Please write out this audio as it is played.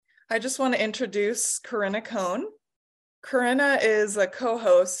I just want to introduce Corinna Cohn. Corinna is a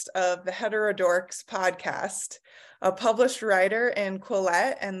co-host of the Heterodorks podcast, a published writer in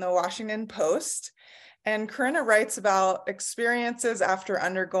Quillette and the Washington Post. And Corinna writes about experiences after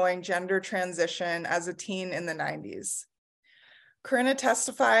undergoing gender transition as a teen in the 90s. Corinna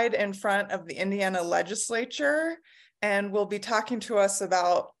testified in front of the Indiana legislature and will be talking to us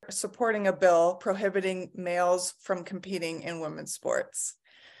about supporting a bill prohibiting males from competing in women's sports.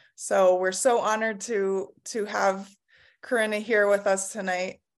 So we're so honored to have Corinna here with us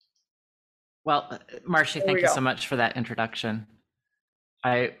tonight. Well, Marcy, thank you so much for that introduction.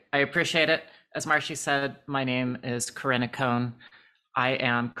 I appreciate it. As Marcy said, my name is Corinna Cohn. I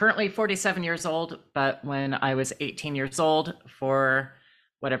am currently 47 years old, but when I was 18 years old, for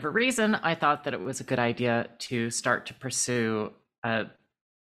whatever reason, I thought that it was a good idea to start to pursue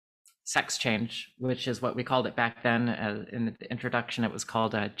sex change, which is what we called it back then. In the introduction, it was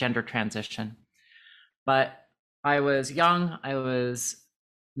called a gender transition. But I was young, I was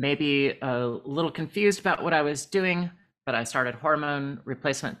maybe a little confused about what I was doing, but I started hormone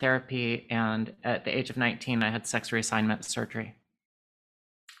replacement therapy, and at the age of 19, I had sex reassignment surgery.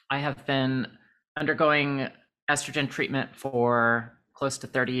 I have been undergoing estrogen treatment for close to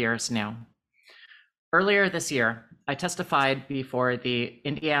 30 years now. Earlier this year, I testified before the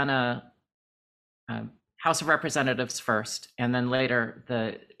Indiana House of Representatives first, and then later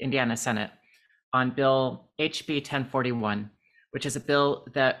the Indiana Senate, on Bill HB 1041, which is a bill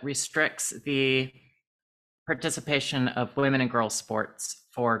that restricts the participation of women in girls' sports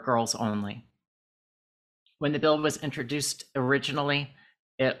for girls only. When the bill was introduced originally,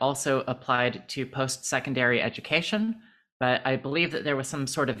 it also applied to post-secondary education, but I believe that there was some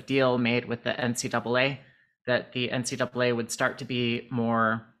sort of deal made with the NCAA that the NCAA would start to be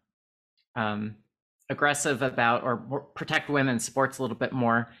more aggressive about or protect women's sports a little bit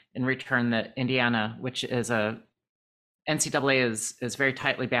more. In return, that Indiana, which is NCAA is very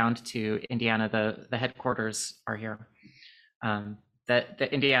tightly bound to Indiana. The headquarters are here. That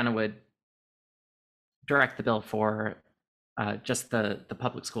Indiana would direct the bill for just the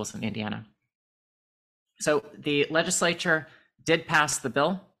public schools in Indiana. So the legislature did pass the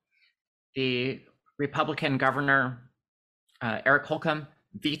bill. The Republican governor, Eric Holcomb,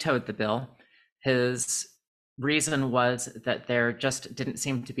 vetoed the bill. His reason was that there just didn't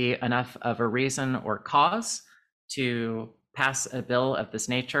seem to be enough of a reason or cause to pass a bill of this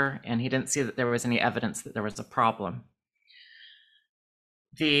nature, and he didn't see that there was any evidence that there was a problem.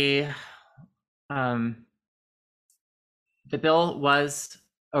 The bill was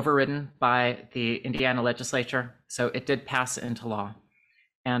overridden by the Indiana legislature, so it did pass into law.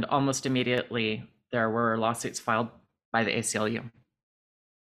 And almost immediately, there were lawsuits filed by the ACLU.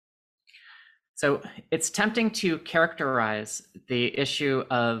 So it's tempting to characterize the issue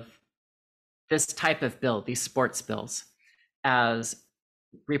of this type of bill, these sports bills, as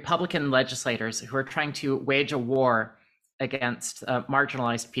Republican legislators who are trying to wage a war against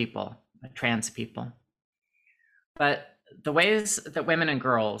marginalized people, trans people. But the ways that women and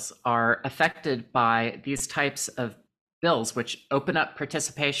girls are affected by these types of bills, which open up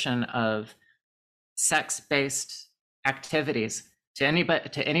participation of sex-based activities to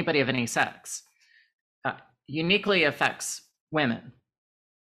anybody of any sex, uniquely affects women.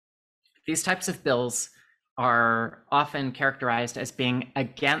 These types of bills are often characterized as being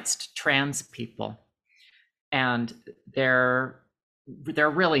against trans people, and they're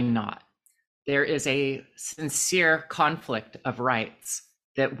really not. There is a sincere conflict of rights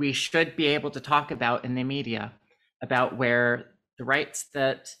that we should be able to talk about in the media, about where the rights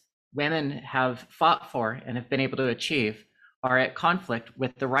that women have fought for and have been able to achieve are at conflict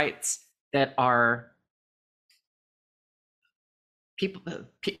with the rights that are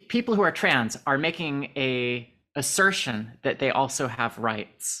people who are trans are making a assertion that they also have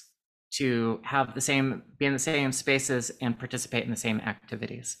rights to have be in the same spaces and participate in the same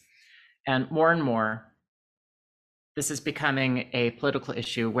activities. And more, this is becoming a political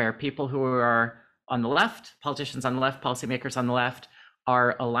issue where people who are on the left, politicians on the left, policymakers on the left,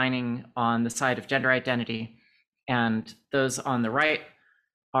 are aligning on the side of gender identity, and those on the right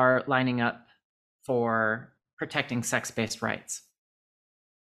are lining up for protecting sex-based rights.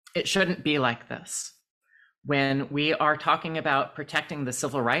 It shouldn't be like this. When we are talking about protecting the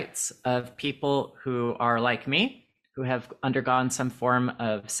civil rights of people who are like me, who have undergone some form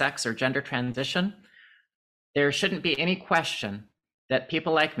of sex or gender transition, there shouldn't be any question that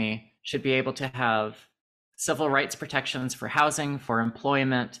people like me should be able to have civil rights protections for housing, for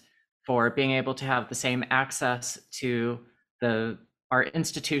employment, for being able to have the same access to our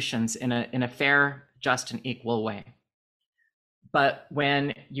institutions in a fair, just, and equal way. But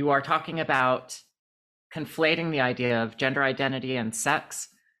when you are talking about conflating the idea of gender identity and sex,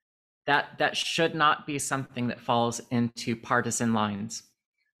 that should not be something that falls into partisan lines,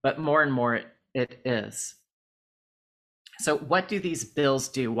 but more and more it is. So what do these bills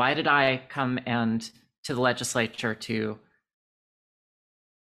do? Why did I come to the legislature to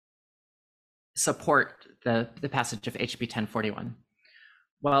support the passage of HB 1041?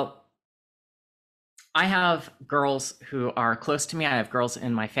 Well, I have girls who are close to me. I have girls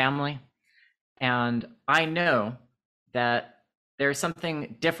in my family, and I know that there's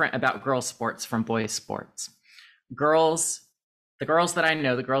something different about girls' sports from boys' sports. The girls that I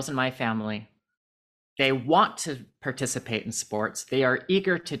know, the girls in my family, they want to participate in sports. They are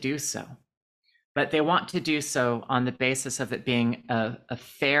eager to do so, but they want to do so on the basis of it being a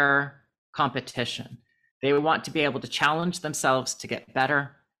fair competition. They want to be able to challenge themselves to get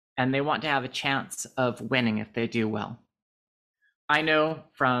better, and they want to have a chance of winning if they do well. I know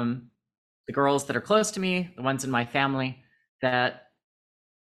from the girls that are close to me, the ones in my family, that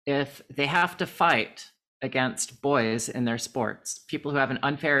if they have to fight against boys in their sports, people who have an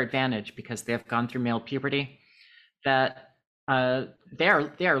unfair advantage because they have gone through male puberty, that they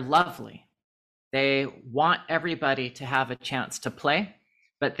are lovely. They want everybody to have a chance to play,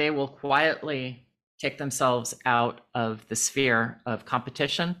 but they will quietly take themselves out of the sphere of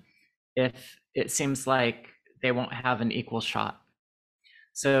competition if it seems like they won't have an equal shot.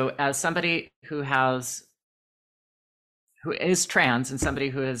 So as somebody who is trans and somebody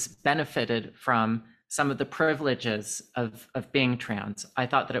who has benefited from some of the privileges of being trans, I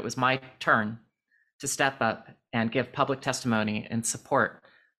thought that it was my turn to step up and give public testimony in support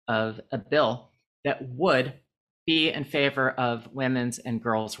of a bill that would be in favor of women's and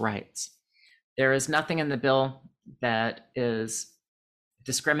girls' rights. There is nothing in the bill that is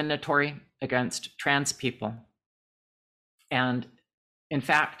discriminatory against trans people. And in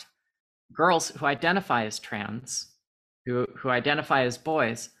fact, girls who identify as trans, who identify as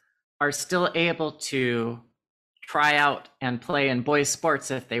boys, are still able to try out and play in boys' sports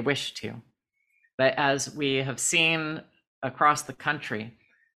if they wish to. But as we have seen across the country,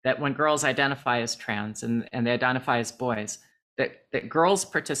 that when girls identify as trans and they identify as boys, that girls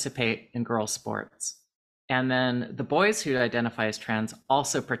participate in girls' sports. And then the boys who identify as trans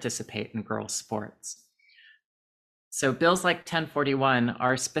also participate in girls' sports. So bills like 1041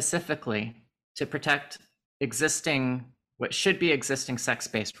 are specifically to protect what should be existing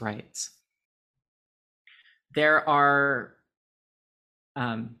sex-based rights. There are,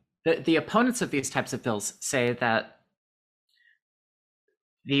 the opponents of these types of bills say that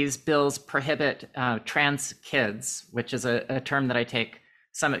these bills prohibit trans kids, which is a term that I take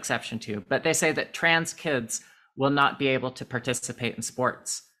some exception to, but they say that trans kids will not be able to participate in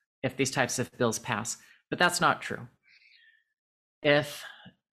sports if these types of bills pass, but that's not true. If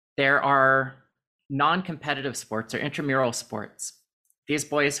there are non-competitive sports or intramural sports, these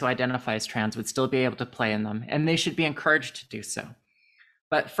boys who identify as trans would still be able to play in them, and they should be encouraged to do so.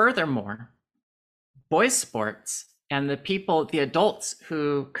 But furthermore, boys' sports and the adults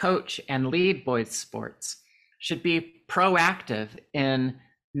who coach and lead boys' sports should be proactive in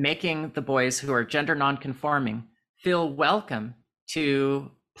making the boys who are gender non-conforming feel welcome to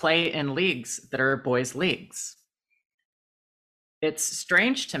play in leagues that are boys' leagues. It's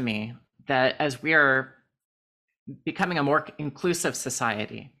strange to me that as we are becoming a more inclusive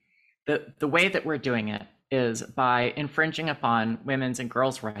society, the way that we're doing it is by infringing upon women's and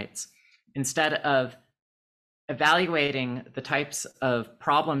girls' rights instead of evaluating the types of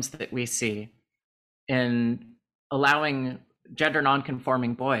problems that we see in allowing gender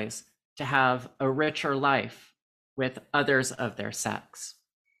non-conforming boys to have a richer life with others of their sex.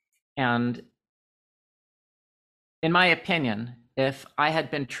 And in my opinion, if I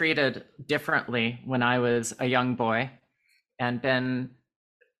had been treated differently when I was a young boy and been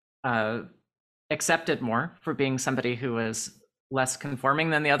accepted more for being somebody who was less conforming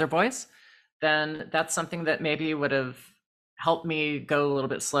than the other boys, then that's something that maybe would have helped me go a little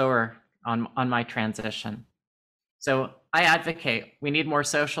bit slower on my transition. So I advocate we need more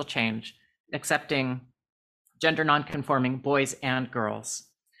social change, accepting gender non-conforming boys and girls,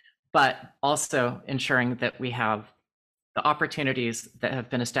 but also ensuring that we have the opportunities that have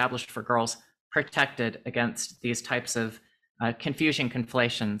been established for girls protected against these types of confusing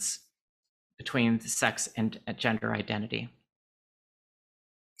conflations between sex and gender identity.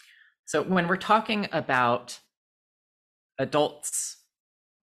 So when we're talking about adults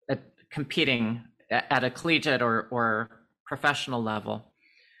competing at a collegiate or professional level,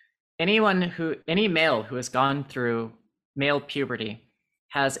 any male who has gone through male puberty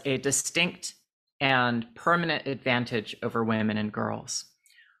has a distinct and permanent advantage over women and girls.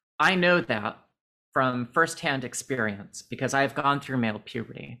 I know that from firsthand experience because I've gone through male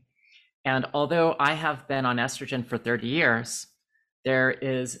puberty. And although I have been on estrogen for 30 years, there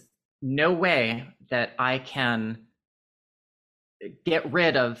is no way that I can get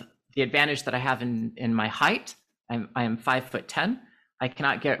rid of the advantage that I have in my height. I am 5'10". I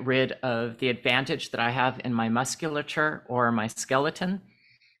cannot get rid of the advantage that I have in my musculature or my skeleton.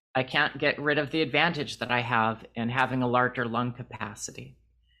 I can't get rid of the advantage that I have in having a larger lung capacity.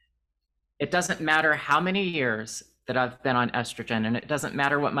 It doesn't matter how many years that I've been on estrogen, and it doesn't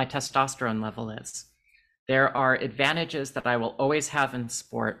matter what my testosterone level is. There are advantages that I will always have in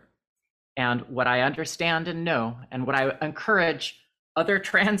sport. And what I understand and know, and what I encourage other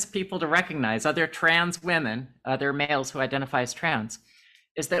trans people to recognize, other trans women, other males who identify as trans,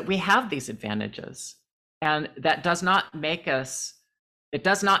 is that we have these advantages. And that does not make us, it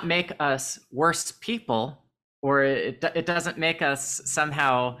does not make us worse people, or it doesn't make us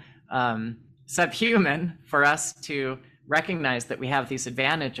somehow subhuman for us to recognize that we have these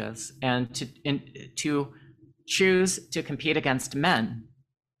advantages and to choose to compete against men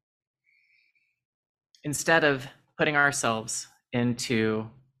instead of putting ourselves into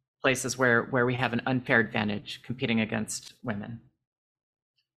places where we have an unfair advantage competing against women.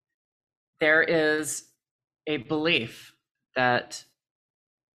 There is a belief that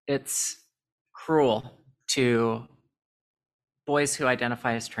it's cruel to boys who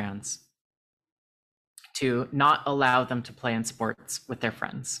identify as trans to not allow them to play in sports with their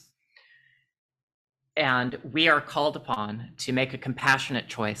friends. And we are called upon to make a compassionate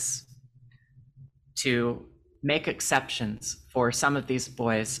choice to make exceptions for some of these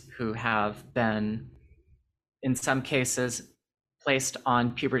boys who have been, in some cases, placed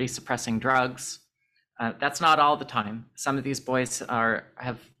on puberty suppressing drugs. That's not all the time. Some of these boys are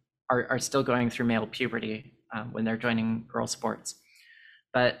still going through male puberty when they're joining girl sports.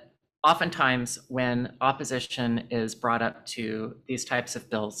 But oftentimes when opposition is brought up to these types of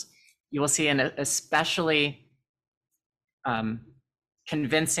bills, you will see an especially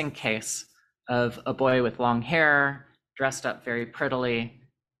convincing case of a boy with long hair, dressed up very prettily,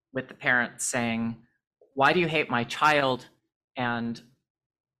 with the parents saying, "Why do you hate my child? And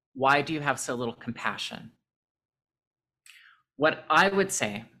why do you have so little compassion?" What I would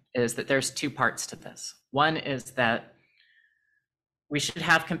say is that there's two parts to this. One is that we should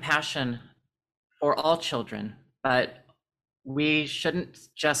have compassion for all children, but we shouldn't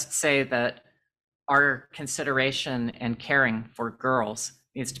just say that our consideration and caring for girls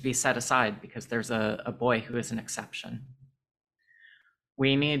needs to be set aside because there's a boy who is an exception.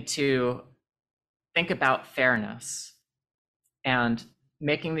 We need to think about fairness, and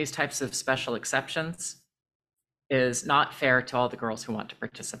making these types of special exceptions is not fair to all the girls who want to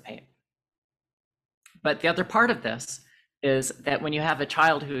participate. But the other part of this is that when you have a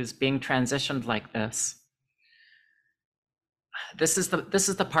child who's being transitioned like this is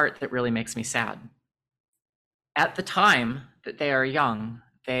the part that really makes me sad. At the time that they are young,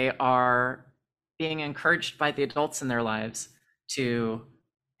 they are being encouraged by the adults in their lives to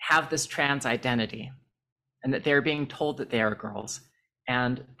have this trans identity, and that they're being told that they are girls.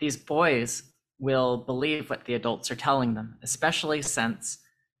 And these boys will believe what the adults are telling them, especially since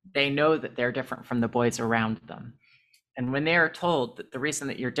they know that they're different from the boys around them. And when they are told that the reason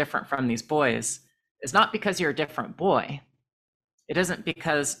that you're different from these boys is not because you're a different boy, it isn't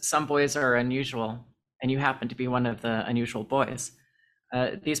because some boys are unusual and you happen to be one of the unusual boys.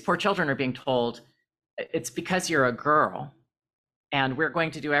 These poor children are being told, it's because you're a girl, and we're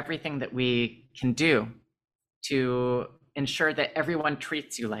going to do everything that we can do to ensure that everyone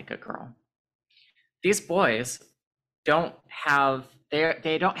treats you like a girl. These boys don't have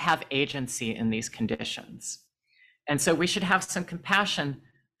agency in these conditions. And so we should have some compassion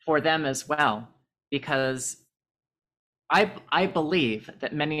for them as well, because I believe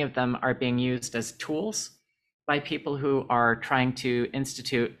that many of them are being used as tools by people who are trying to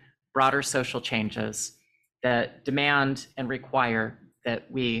institute broader social changes that demand and require that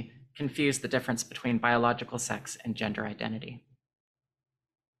we confuse the difference between biological sex and gender identity.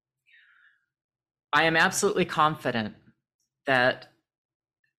 I am absolutely confident that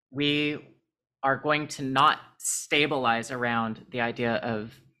we are going to not stabilize around the idea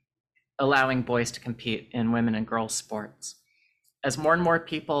of allowing boys to compete in women and girls sports. As more and more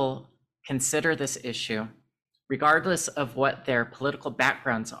people consider this issue, regardless of what their political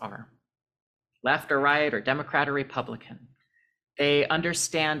backgrounds are, left or right or Democrat or Republican, they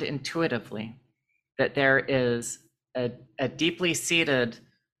understand intuitively that there is a deeply seated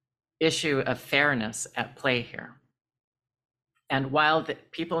issue of fairness at play here. And while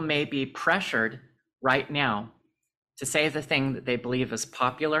people may be pressured right now to say the thing that they believe is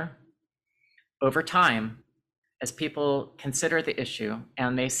popular. Over time, as people consider the issue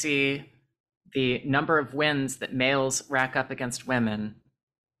and they see the number of wins that males rack up against women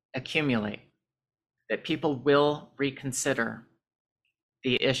accumulate, that people will reconsider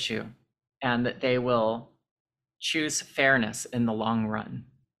the issue and that they will choose fairness in the long run.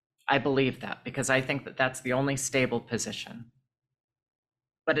 I believe that because I think that that's the only stable position.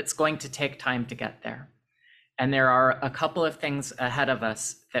 But it's going to take time to get there. And there are a couple of things ahead of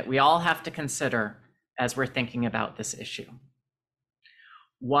us that we all have to consider as we're thinking about this issue.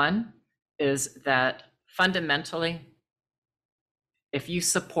 One is that fundamentally, if you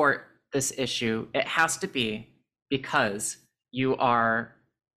support this issue, it has to be because you are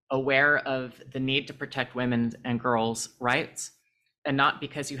aware of the need to protect women and girls' rights, and not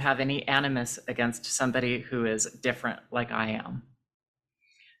because you have any animus against somebody who is different like I am.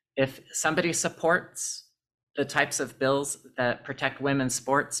 If somebody supports the types of bills that protect women's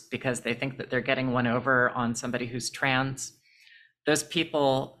sports because they think that they're getting one over on somebody who's trans, those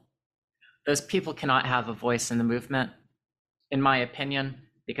people cannot have a voice in the movement, in my opinion,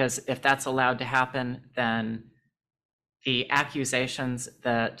 because if that's allowed to happen, then the accusations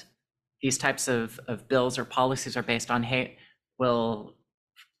that these types of bills or policies are based on hate will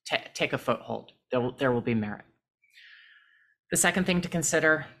take a foothold. There will be merit. The second thing to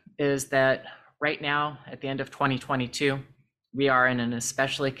consider is that right now, at the end of 2022, we are in an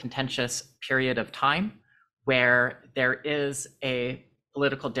especially contentious period of time where there is a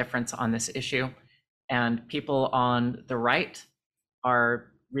political difference on this issue, and people on the right are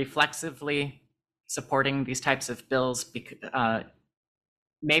reflexively supporting these types of bills,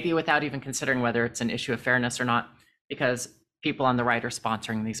 maybe without even considering whether it's an issue of fairness or not, because people on the right are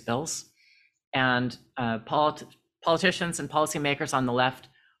sponsoring these bills. And politicians and policymakers on the left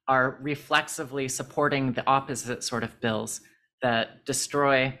are reflexively supporting the opposite sort of bills that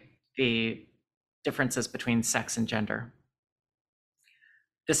destroy the differences between sex and gender.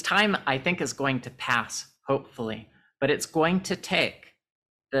 This time, I think, is going to pass, hopefully, but it's going to take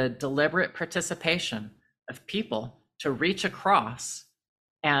the deliberate participation of people to reach across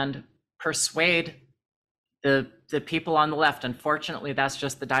and persuade the people on the left. Unfortunately, that's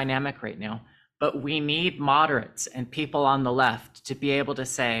just the dynamic right now. But we need moderates and people on the left to be able to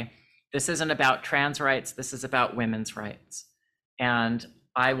say, this isn't about trans rights, this is about women's rights. And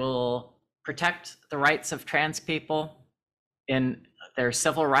I will protect the rights of trans people in their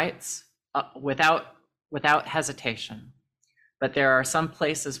civil rights without hesitation. But there are some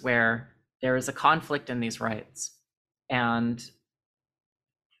places where there is a conflict in these rights, and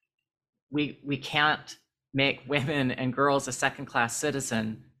we can't make women and girls a second-class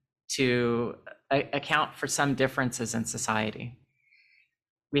citizen to account for some differences in society.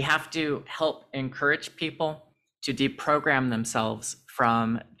 We have to help encourage people to deprogram themselves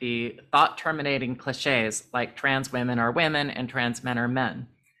from the thought-terminating cliches like trans women are women and trans men are men,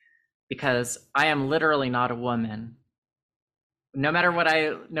 because I am literally not a woman. No matter what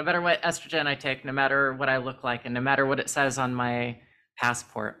estrogen I take, no matter what I look like, and no matter what it says on my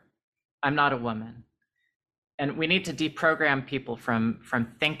passport, I'm not a woman. And we need to deprogram people from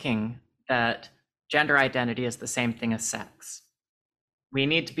thinking that gender identity is the same thing as sex. We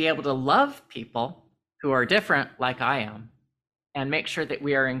need to be able to love people who are different like I am and make sure that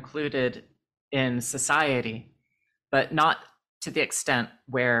we are included in society, but not to the extent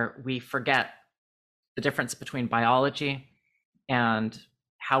where we forget the difference between biology and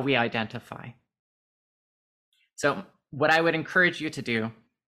how we identify. So what I would encourage you to do,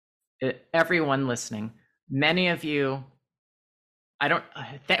 everyone listening, many of you,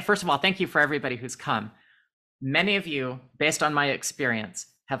 first of all, thank you for everybody who's come. Many of you, based on my experience,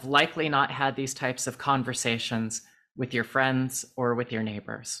 have likely not had these types of conversations with your friends or with your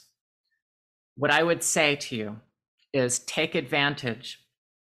neighbors. What I would say to you is take advantage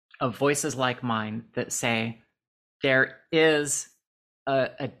of voices like mine that say there is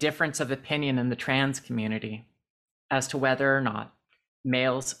a difference of opinion in the trans community as to whether or not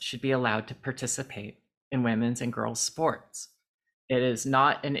males should be allowed to participate in women's and girls' sports. It is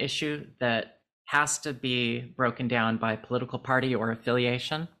not an issue that has to be broken down by political party or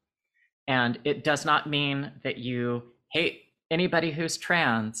affiliation. And it does not mean that you hate anybody who's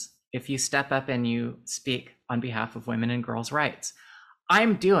trans if you step up and you speak on behalf of women and girls' rights.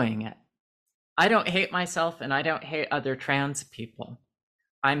 I'm doing it. I don't hate myself and I don't hate other trans people.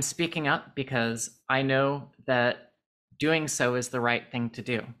 I'm speaking up because I know that doing so is the right thing to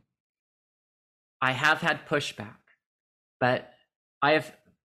do. I have had pushback, but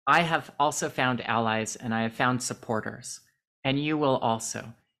I have also found allies and I have found supporters, and you will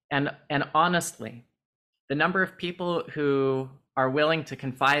also. And honestly, the number of people who are willing to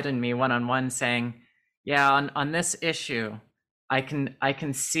confide in me one-on-one saying, yeah, on this issue, I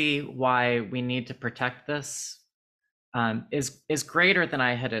can see why we need to protect this, is greater than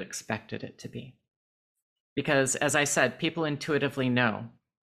I had expected it to be. Because as I said, people intuitively know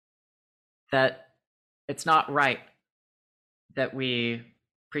that it's not right that we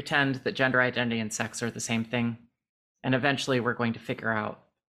pretend that gender identity and sex are the same thing. And eventually we're going to figure out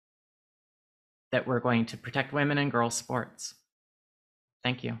that we're going to protect women and girls' sports.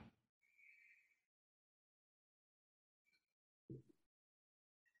 Thank you.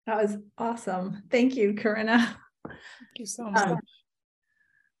 That was awesome. Thank you, Corinna. Thank you so much.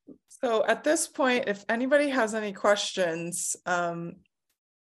 So at this point, if anybody has any questions,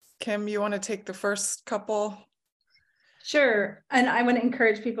 Kim, you want to take the first couple? Sure. And I want to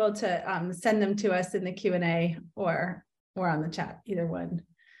encourage people to send them to us in the Q&A or on the chat, either one.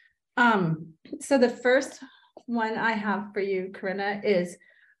 So the first one I have for you, Corinna, is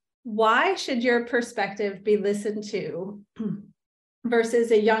why should your perspective be listened to versus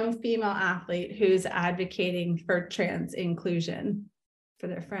a young female athlete who's advocating for trans inclusion for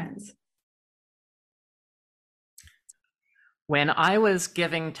their friends? When I was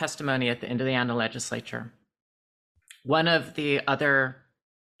giving testimony at the Indiana legislature, one of the other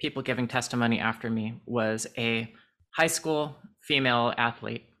people giving testimony after me was a high school female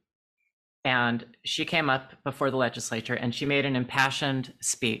athlete. And she came up before the legislature and she made an impassioned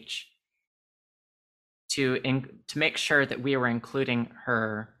speech to make sure that we were including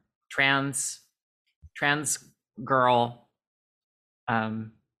her trans girl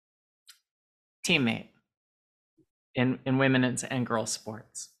teammate in women's and girls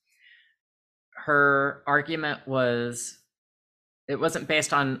sports. Her argument was, it wasn't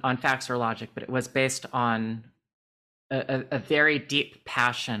based on facts or logic, but it was based on a very deep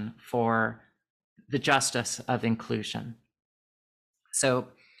passion for the justice of inclusion. So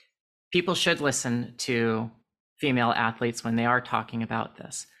people should listen to female athletes when they are talking about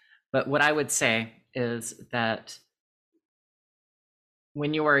this. But what I would say is that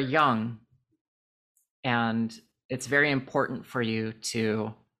when you are young, and it's very important for you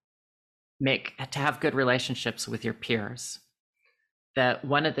to have good relationships with your peers, that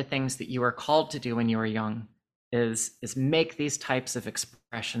one of the things that you are called to do when you are young is make these types of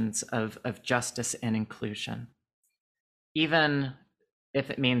expressions of justice and inclusion, even if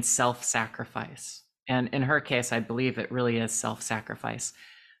it means self-sacrifice. And in her case, I believe it really is self-sacrifice.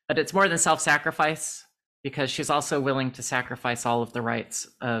 But it's more than self-sacrifice, because she's also willing to sacrifice all of the rights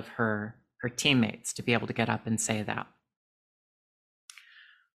of her teammates to be able to get up and say that.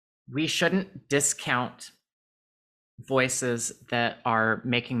 We shouldn't discount voices that are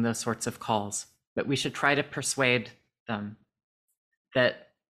making those sorts of calls, but we should try to persuade them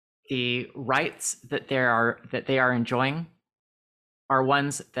that the rights that they are enjoying are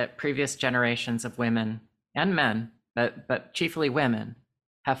ones that previous generations of women and men, but chiefly women,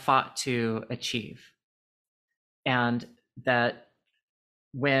 have fought to achieve. And that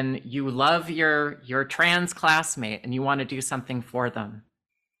when you love your trans classmate and you want to do something for them,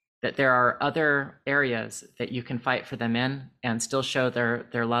 that there are other areas that you can fight for them in and still show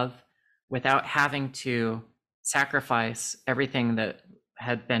their love without having to sacrifice everything that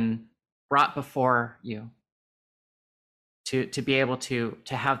had been brought before you to be able to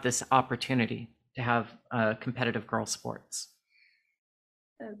have this opportunity to have competitive girl sports.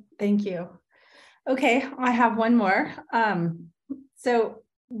 Thank you. Okay, I have one more. So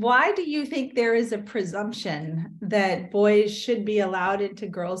why do you think there is a presumption that boys should be allowed into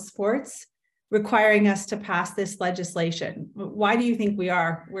girls' sports, requiring us to pass this legislation? Why do you think we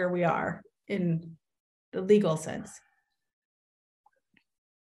are where we are in the legal sense?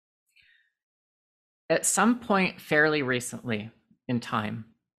 At some point fairly recently in time,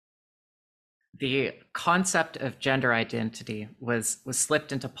 the concept of gender identity was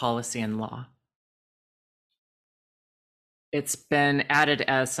slipped into policy and law. It's been added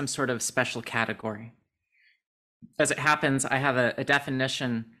as some sort of special category. As it happens, I have a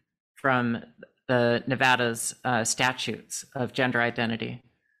definition from the Nevada's statutes of gender identity,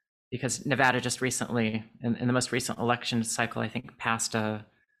 because Nevada just recently, in the most recent election cycle, I think passed a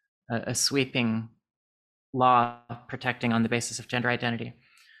sweeping law protecting on the basis of gender identity.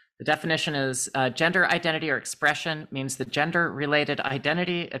 The definition is gender identity or expression means the gender-related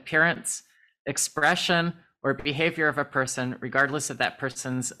identity, appearance, expression, or behavior of a person, regardless of that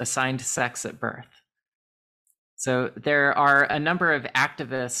person's assigned sex at birth. So there are a number of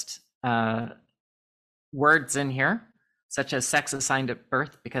activist words in here, such as sex assigned at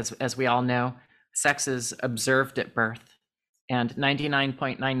birth, because as we all know, sex is observed at birth. And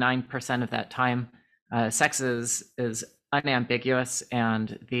 99.99% of that time, Sex is unambiguous,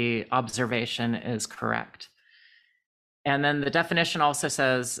 and the observation is correct. And then the definition also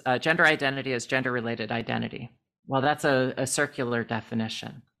says gender identity is gender-related identity. Well, that's a circular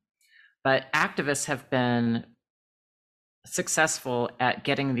definition. But activists have been successful at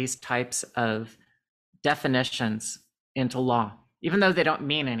getting these types of definitions into law, even though they don't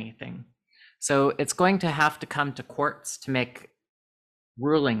mean anything. So it's going to have to come to courts to make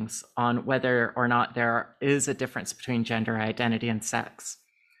rulings on whether or not there is a difference between gender identity and sex.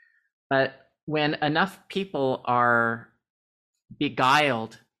 But when enough people are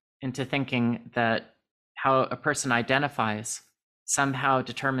beguiled into thinking that how a person identifies somehow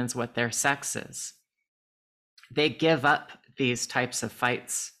determines what their sex is, they give up these types of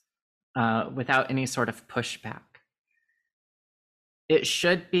fights without any sort of pushback. It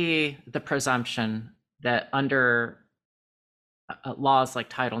should be the presumption that under laws like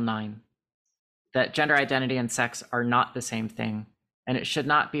Title IX, that gender identity and sex are not the same thing, and it should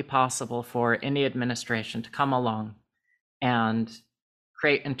not be possible for any administration to come along and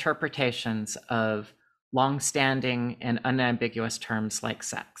create interpretations of long-standing and unambiguous terms like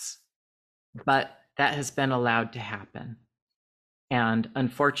sex. But that has been allowed to happen. And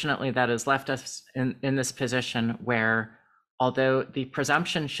unfortunately, that has left us in this position where, although the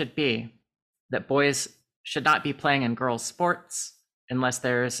presumption should be that boys should not be playing in girls' sports unless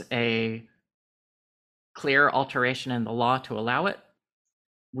there's a clear alteration in the law to allow it,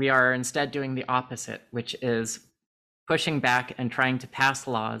 we are instead doing the opposite, which is pushing back and trying to pass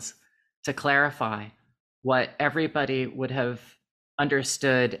laws to clarify what everybody would have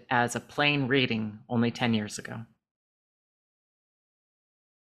understood as a plain reading only 10 years ago.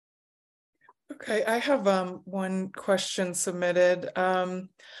 Okay, I have one question submitted.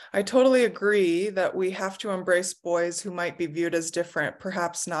 I totally agree that we have to embrace boys who might be viewed as different,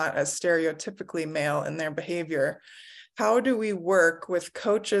 perhaps not as stereotypically male in their behavior. How do we work with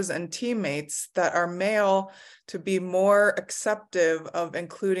coaches and teammates that are male to be more accepting of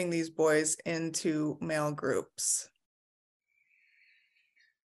including these boys into male groups?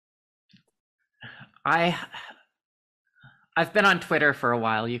 I've been on Twitter for a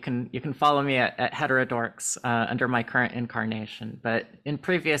while. You can follow me at Heterodorks under my current incarnation. But in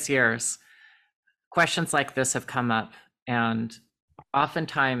previous years, questions like this have come up, and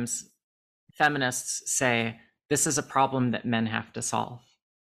oftentimes feminists say this is a problem that men have to solve.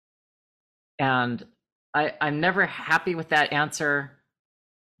 And I'm never happy with that answer,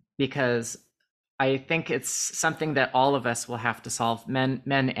 because I think it's something that all of us will have to solve, men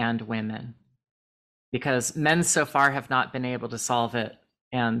and women. Because men so far have not been able to solve it,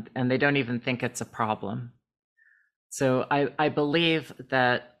 and they don't even think it's a problem. So I believe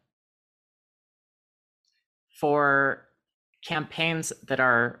that for campaigns that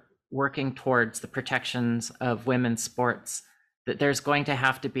are working towards the protections of women's sports, that there's going to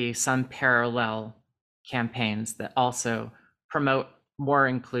have to be some parallel campaigns that also promote more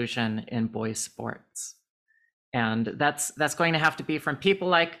inclusion in boys' sports. And that's going to have to be from people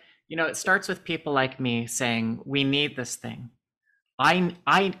like, it starts with people like me saying, we need this thing.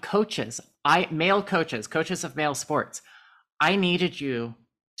 Male coaches of male sports, I needed you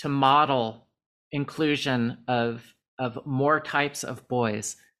to model inclusion of more types of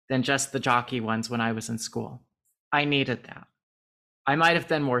boys than just the jockey ones when I was in school. I needed that. I might have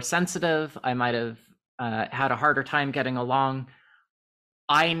been more sensitive. I might have had a harder time getting along.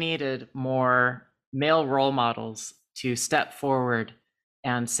 I needed more male role models to step forward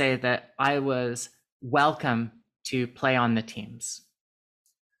and say that I was welcome to play on the teams.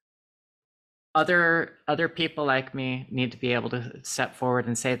 Other people like me need to be able to step forward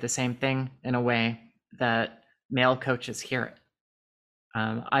and say the same thing in a way that male coaches hear it.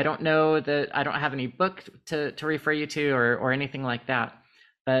 I don't know that I don't have any book to refer you to or anything like that,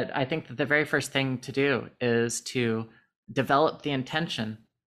 but I think that the very first thing to do is to develop the intention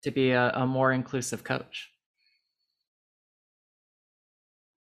to be a more inclusive coach.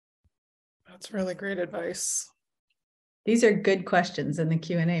 That's really great advice. These are good questions in the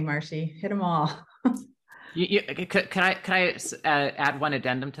Q&A, Marcy. Hit them all. Can I add one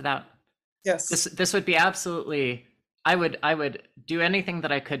addendum to that? Yes. This would be absolutely. I would do anything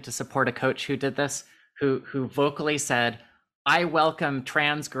that I could to support a coach who did this, who vocally said, "I welcome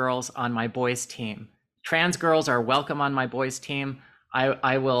trans girls on my boys' team. Trans girls are welcome on my boys' team.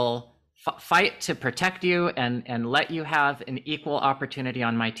 I will fight to protect you and let you have an equal opportunity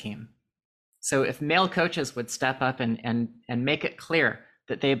on my team." So if male coaches would step up and make it clear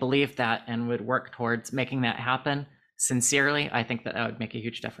that they believe that and would work towards making that happen sincerely, I think that would make a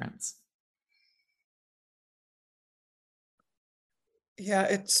huge difference. Yeah,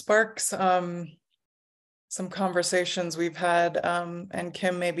 it sparks some conversations we've had, and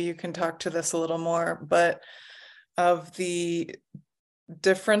Kim, maybe you can talk to this a little more, but of the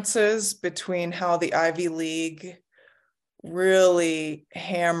differences between how the Ivy League really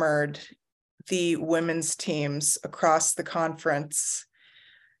hammered the women's teams across the conference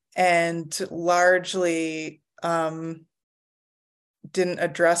and largely didn't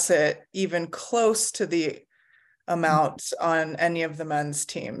address it even close to the amount on any of the men's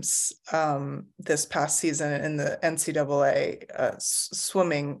teams this past season in the NCAA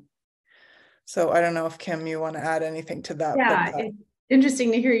swimming. So I don't know if Kim, you want to add anything to that. Yeah, it's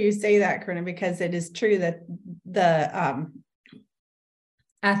interesting to hear you say that, Corinna, because it is true that the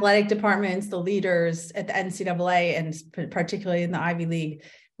athletic departments, the leaders at the NCAA, and particularly in the Ivy League,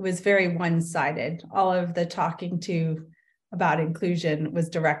 was very one-sided. All of the talking to about inclusion was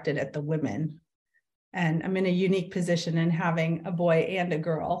directed at the women. And I'm in a unique position in having a boy and a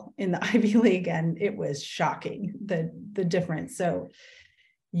girl in the Ivy League, and it was shocking, the difference. So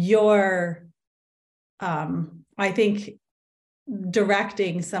you're, I think,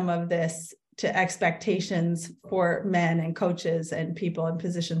 directing some of this to expectations for men and coaches and people in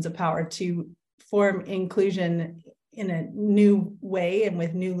positions of power to form inclusion in a new way and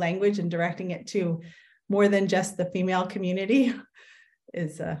with new language, and directing it to more than just the female community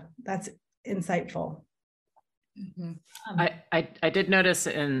is that's insightful. Mm-hmm. I did notice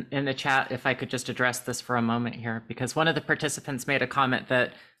in the chat, if I could just address this for a moment here, because one of the participants made a comment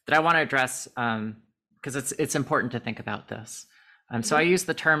that I want to address because it's important to think about this. So I use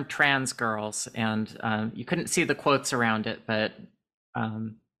the term trans girls, and you couldn't see the quotes around it, but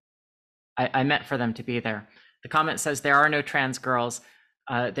I meant for them to be there. The comment says there are no trans girls,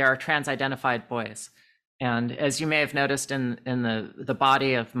 there are trans identified boys. And as you may have noticed in the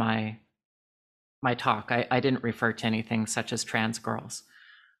body of my talk, I didn't refer to anything such as trans girls.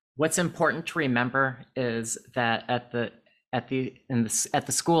 What's important to remember is that at the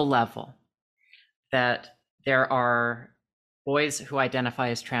school level, that there are boys who identify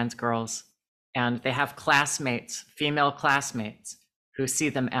as trans girls, and they have classmates, female classmates, who see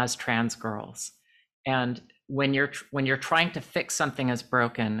them as trans girls. And when you're trying to fix something as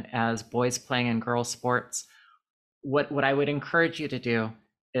broken as boys playing in girls sports, what I would encourage you to do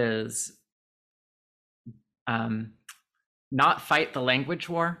is not fight the language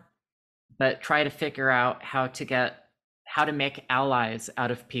war, but try to figure out how to make allies out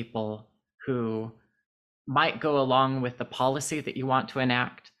of people who might go along with the policy that you want to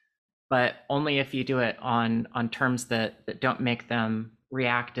enact, but only if you do it on terms that don't make them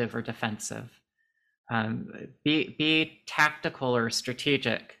reactive or defensive. Be tactical or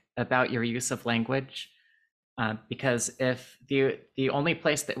strategic about your use of language, because if the only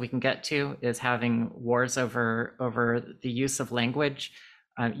place that we can get to is having wars over the use of language,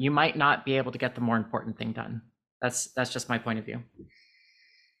 you might not be able to get the more important thing done. That's just my point of view.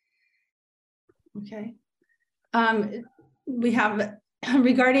 Okay. We have,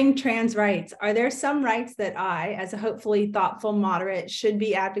 regarding trans rights, are there some rights that I, as a hopefully thoughtful moderate, should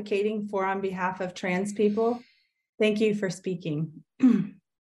be advocating for on behalf of trans people? Thank you for speaking.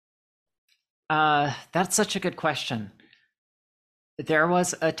 That's such a good question. There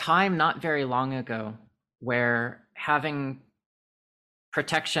was a time not very long ago where having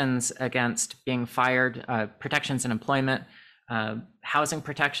protections against being fired, protections in employment, housing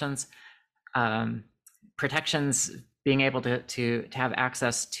protections, protections being able to have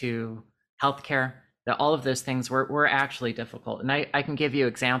access to healthcare, that all of those things were actually difficult. And I can give you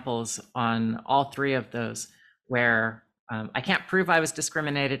examples on all three of those where I can't prove I was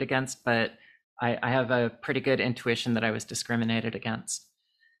discriminated against, but I have a pretty good intuition that I was discriminated against.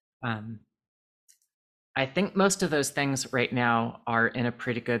 I think most of those things right now are in a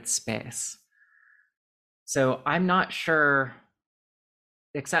pretty good space. So I'm not sure,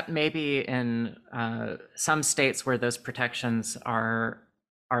 except maybe in some states where those protections are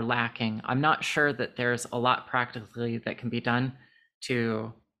lacking, I'm not sure that there's a lot practically that can be done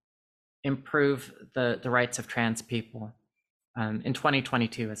to improve the rights of trans people in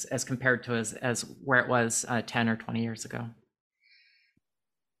 2022 as compared to as where it was 10 or 20 years ago.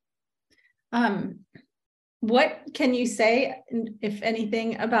 What can you say, if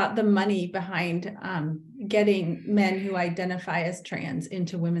anything, about the money behind getting men who identify as trans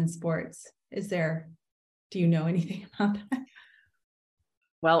into women's sports? Do you know anything about that?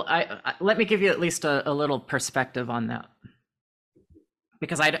 Well, let me give you at least a little perspective on that,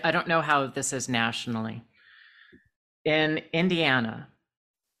 because I don't know how this is nationally. In Indiana,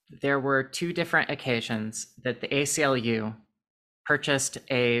 there were two different occasions that the ACLU purchased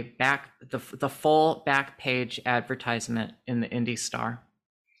the full back page advertisement in the Indy Star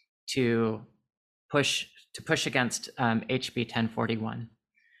to push to push against HB 1041.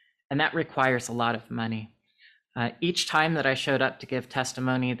 And that requires a lot of money. Each time that I showed up to give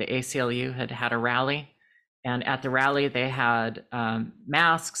testimony, the ACLU had a rally. And at the rally, they had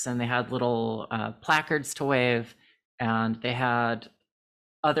masks and they had little placards to wave, and they had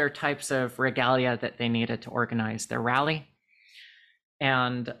other types of regalia that they needed to organize their rally.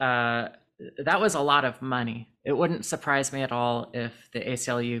 And that was a lot of money. It wouldn't surprise me at all if the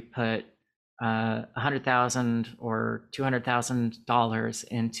ACLU put $100,000 or $200,000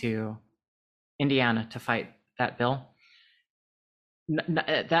 into Indiana to fight that bill.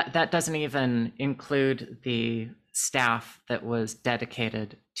 That doesn't even include the staff that was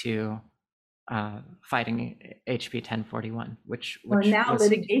dedicated to fighting HB 1041, which or now was,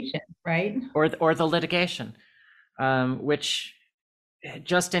 litigation, right? Or the litigation, which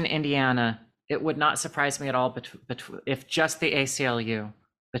just in Indiana, it would not surprise me at all if just the ACLU,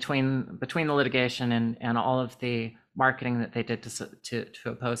 between the litigation and all of the marketing that they did to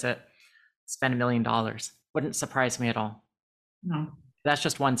oppose it, spend $1 million. Wouldn't surprise me at all. No. That's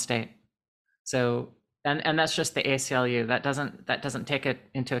just one state. So, and that's just the ACLU. That doesn't take it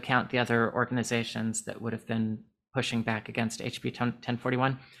into account the other organizations that would have been pushing back against HB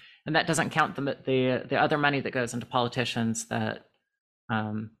 1041, and that doesn't count the other money that goes into politicians that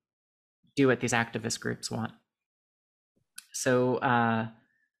do what these activist groups want. So,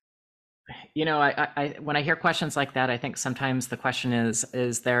 you know, I when I hear questions like that, I think sometimes the question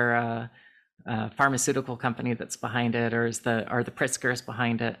is there a pharmaceutical company that's behind it, or are the Pritzkers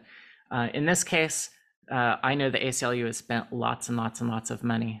behind it? In this case, I know the ACLU has spent lots and lots and lots of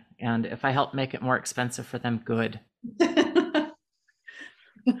money, and if I help make it more expensive for them, good.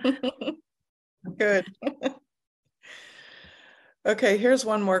 Good. Okay, here's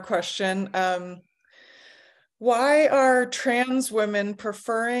one more question. Why are trans women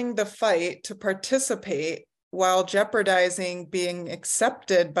preferring the fight to participate while jeopardizing being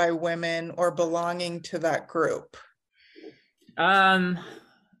accepted by women or belonging to that group?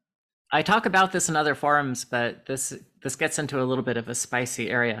 I talk about this in other forums, but this gets into a little bit of a spicy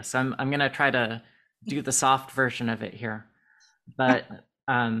area. So I'm going to try to do the soft version of it here. But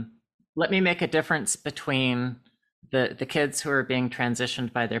let me make a difference between the kids who are being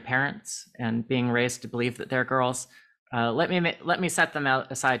transitioned by their parents and being raised to believe that they're girls. Let me set them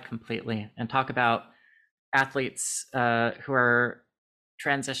aside completely and talk about athletes who are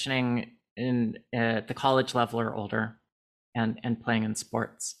transitioning in the college level or older and playing in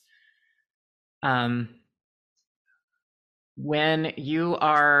sports. When you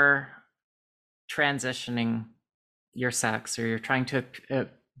are transitioning your sex, or you're trying to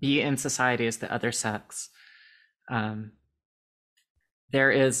be in society as the other sex,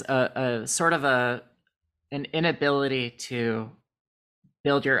 there is a sort of an inability to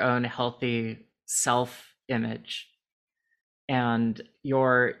build your own healthy self-image, and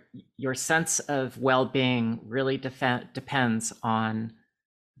your sense of well-being really depends on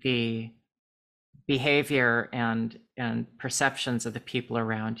the behavior and perceptions of the people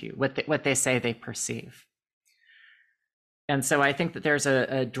around you, what they say they perceive. And so I think that there's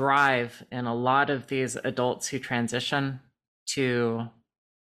a drive in a lot of these adults who transition to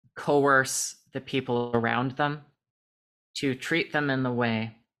coerce the people around them to treat them in the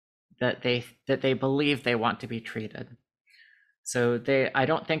way that they believe they want to be treated. So I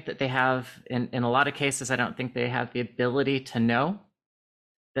don't think that they have, in a lot of cases, I don't think they have the ability to know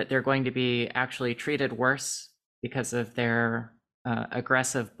that they're going to be actually treated worse because of their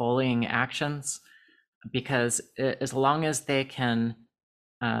aggressive bullying actions. Because as long as they can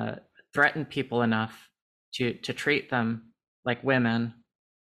threaten people enough to treat them like women,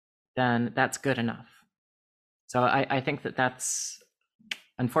 then that's good enough. So I think that's,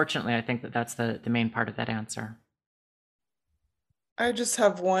 unfortunately, I think that's the main part of that answer. I just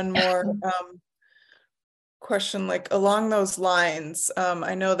have one more question, like along those lines.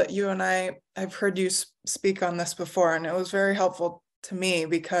 I know that you and I've heard you speak on this before, and it was very helpful to me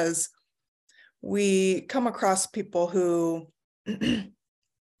because we come across people who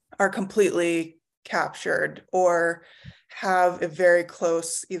are completely captured or have a very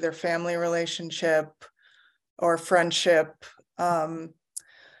close either family relationship or friendship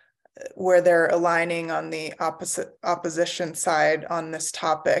where they're aligning on the opposition side on this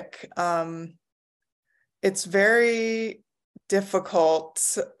topic. It's very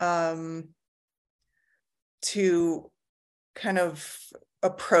difficult to kind of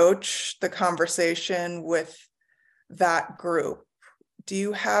approach the conversation with that group. Do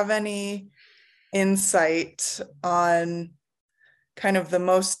you have any insight on kind of the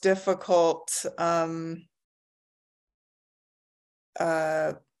most difficult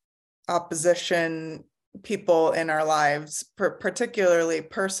opposition people in our lives, particularly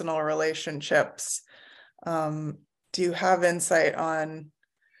personal relationships. Do you have insight on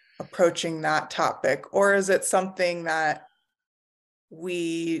approaching that topic, or is it something that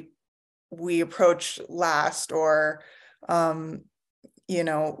we approach last, or you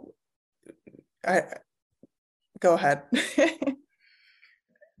know, go ahead.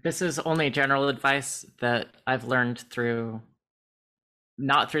 This is only general advice that I've learned through,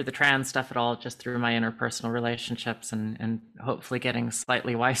 not through the trans stuff at all, just through my interpersonal relationships and hopefully getting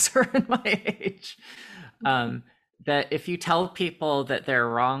slightly wiser in my age. That if you tell people that they're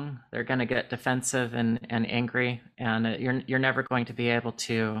wrong, they're going to get defensive and angry, and you're never going to be able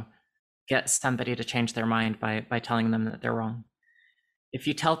to get somebody to change their mind by telling them that they're wrong. If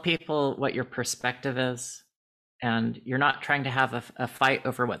you tell people what your perspective is, and you're not trying to have a fight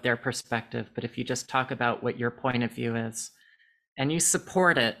over what their perspective, but if you just talk about what your point of view is, and you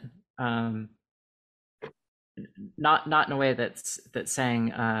support it, not in a way that's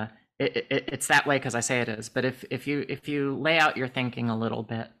saying it's that way because I say it is, but if you lay out your thinking a little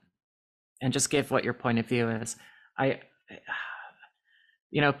bit and just give what your point of view is,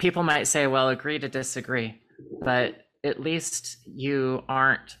 people might say, well, agree to disagree, but at least you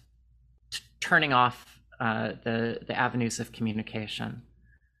aren't turning off the avenues of communication.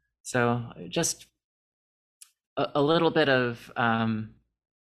 So just a little bit of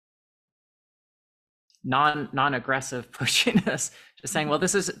non-aggressive pushiness, just saying, well,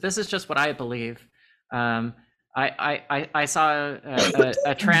 this is just what I believe. I saw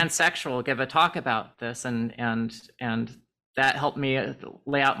a transsexual give a talk about this, and that helped me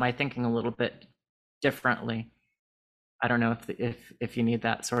lay out my thinking a little bit differently. I don't know if you need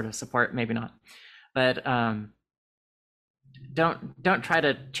that sort of support, maybe not, but don't try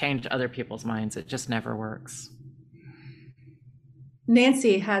to change other people's minds. It just never works.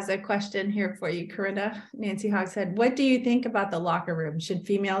 Nancy has a question here for you, Corinna. Nancy Hogshead, what do you think about the locker room? Should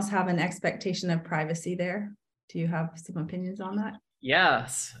females have an expectation of privacy there? Do you have some opinions on that?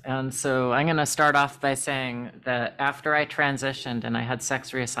 Yes. And so I'm going to start off by saying that after I transitioned and I had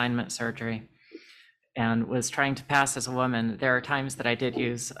sex reassignment surgery and was trying to pass as a woman, there are times that I did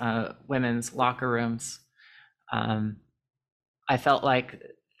use women's locker rooms. I felt like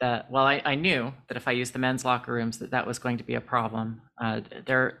that, well, I knew that if I used the men's locker rooms, that was going to be a problem.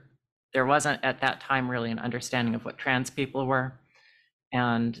 There wasn't at that time really an understanding of what trans people were,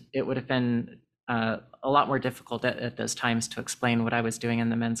 and it would have been a lot more difficult at those times to explain what I was doing in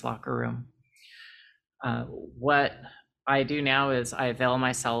the men's locker room. What I do now is I avail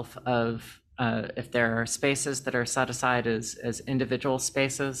myself of, if there are spaces that are set aside as individual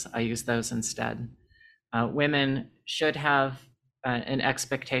spaces, I use those instead. Women should have an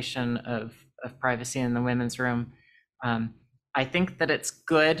expectation of privacy in the women's room. I think that it's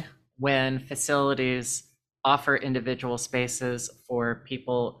good when facilities offer individual spaces for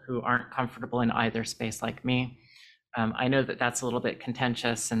people who aren't comfortable in either space like me. I know that that's a little bit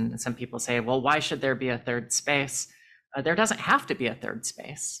contentious, and some people say, well, why should there be a third space? There doesn't have to be a third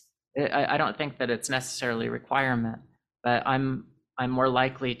space. I don't think that it's necessarily a requirement, but I'm more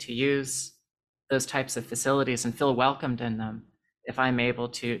likely to use those types of facilities and feel welcomed in them if I'm able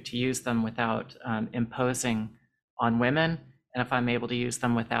to use them without imposing on women, and if I'm able to use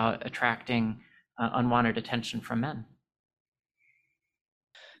them without attracting unwanted attention from men.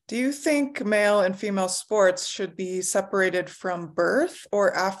 Do you think male and female sports should be separated from birth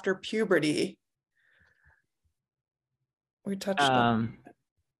or after puberty? We touched on.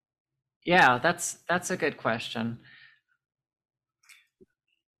 Yeah, that's a good question.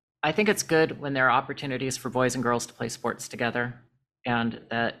 I think it's good when there are opportunities for boys and girls to play sports together, and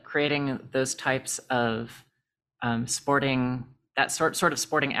that creating those types of sporting, that sort of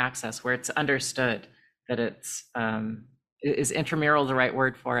sporting access where it's understood that it's is intramural the right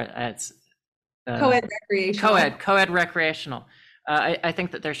word for it? It's co-ed recreational. Co-ed recreational. I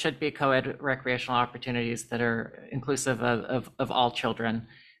think that there should be co-ed recreational opportunities that are inclusive of all children,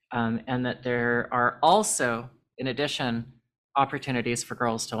 and that there are also, in addition, opportunities for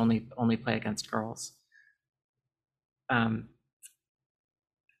girls to only play against girls.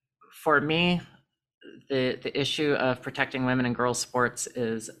 For me, the issue of protecting women and girls sports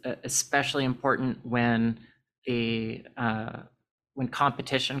is especially important when when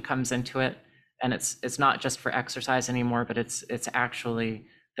competition comes into it, and it's not just for exercise anymore, but it's actually,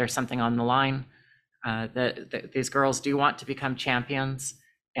 there's something on the line. That these girls do want to become champions,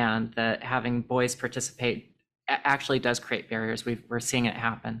 and that having boys participate actually does create barriers. We're seeing it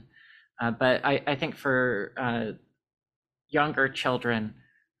happen. But I think for younger children,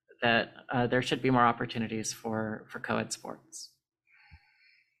 that there should be more opportunities for co-ed sports.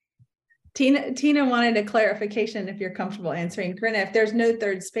 Tina wanted a clarification if you're comfortable answering. Corinna, if there's no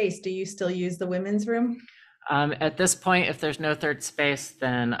third space, do you still use the women's room? At this point, if there's no third space,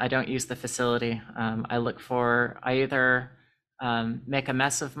 then I don't use the facility. I either make a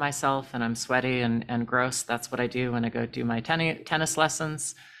mess of myself and I'm sweaty and gross. That's what I do when I go do my tennis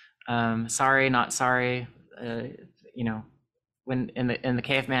lessons. Sorry, not sorry. When in the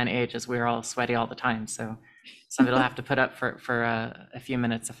caveman ages, we were all sweaty all the time. So somebody will have to put up for a few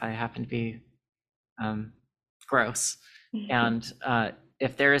minutes if I happen to be gross. And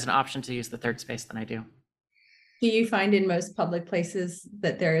if there is an option to use the third space, then I do. Do you find in most public places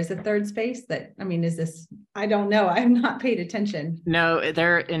that there is a third space? Is this, I don't know, I've not paid attention. No,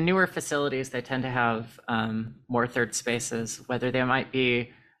 they're in newer facilities. They tend to have more third spaces, whether they might be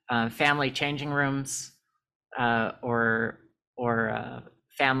family changing rooms or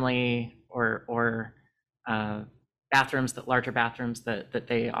family or bathrooms, larger bathrooms that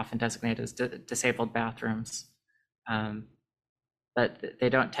they often designate as disabled bathrooms. But they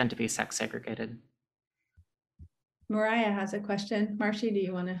don't tend to be sex segregated. Mariah has a question. Marcy, do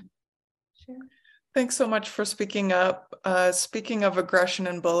you want to share? Thanks so much for speaking up. Speaking of aggression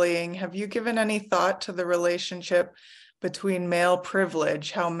and bullying, have you given any thought to the relationship between male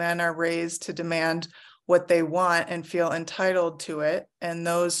privilege, how men are raised to demand what they want and feel entitled to it, and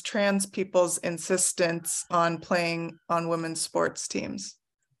those trans people's insistence on playing on women's sports teams?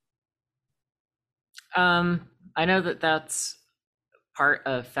 I know that that's part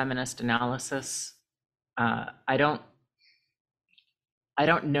of feminist analysis. I don't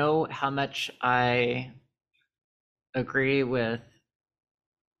know how much I agree with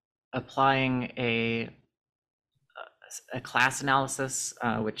applying a class analysis,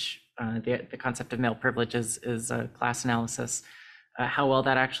 which the concept of male privilege is a class analysis. How well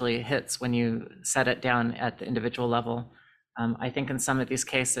that actually hits when you set it down at the individual level. I think in some of these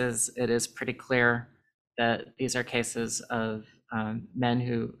cases, it is pretty clear that these are cases of men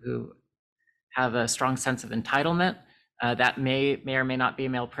who have a strong sense of entitlement. That may or may not be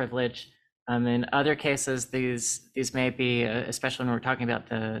male privilege. In other cases, these may be, especially when we're talking about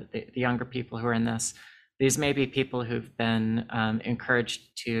the younger people who are in this, these may be people who've been encouraged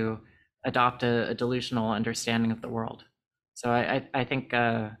to adopt a delusional understanding of the world. So I think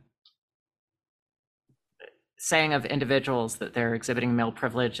saying of individuals that they're exhibiting male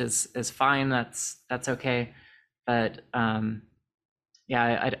privilege is fine. That's okay, but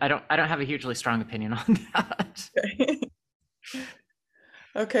yeah, I don't have a hugely strong opinion on that.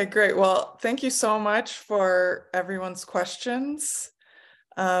 Okay, great. Well, thank you so much for everyone's questions.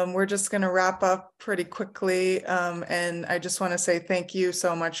 We're just going to wrap up pretty quickly. And I just want to say thank you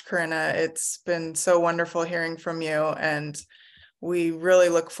so much, Corinna. It's been so wonderful hearing from you. And we really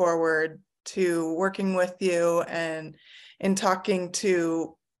look forward to working with you and in talking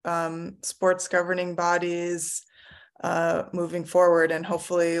to sports governing bodies moving forward, and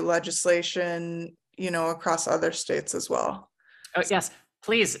hopefully legislation, across other states as well. Oh, yes.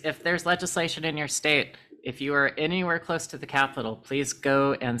 Please, if there's legislation in your state, if you are anywhere close to the Capitol, please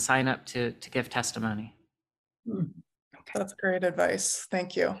go and sign up to give testimony. Okay. That's great advice.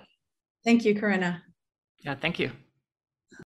 Thank you. Thank you, Corinna. Yeah, thank you.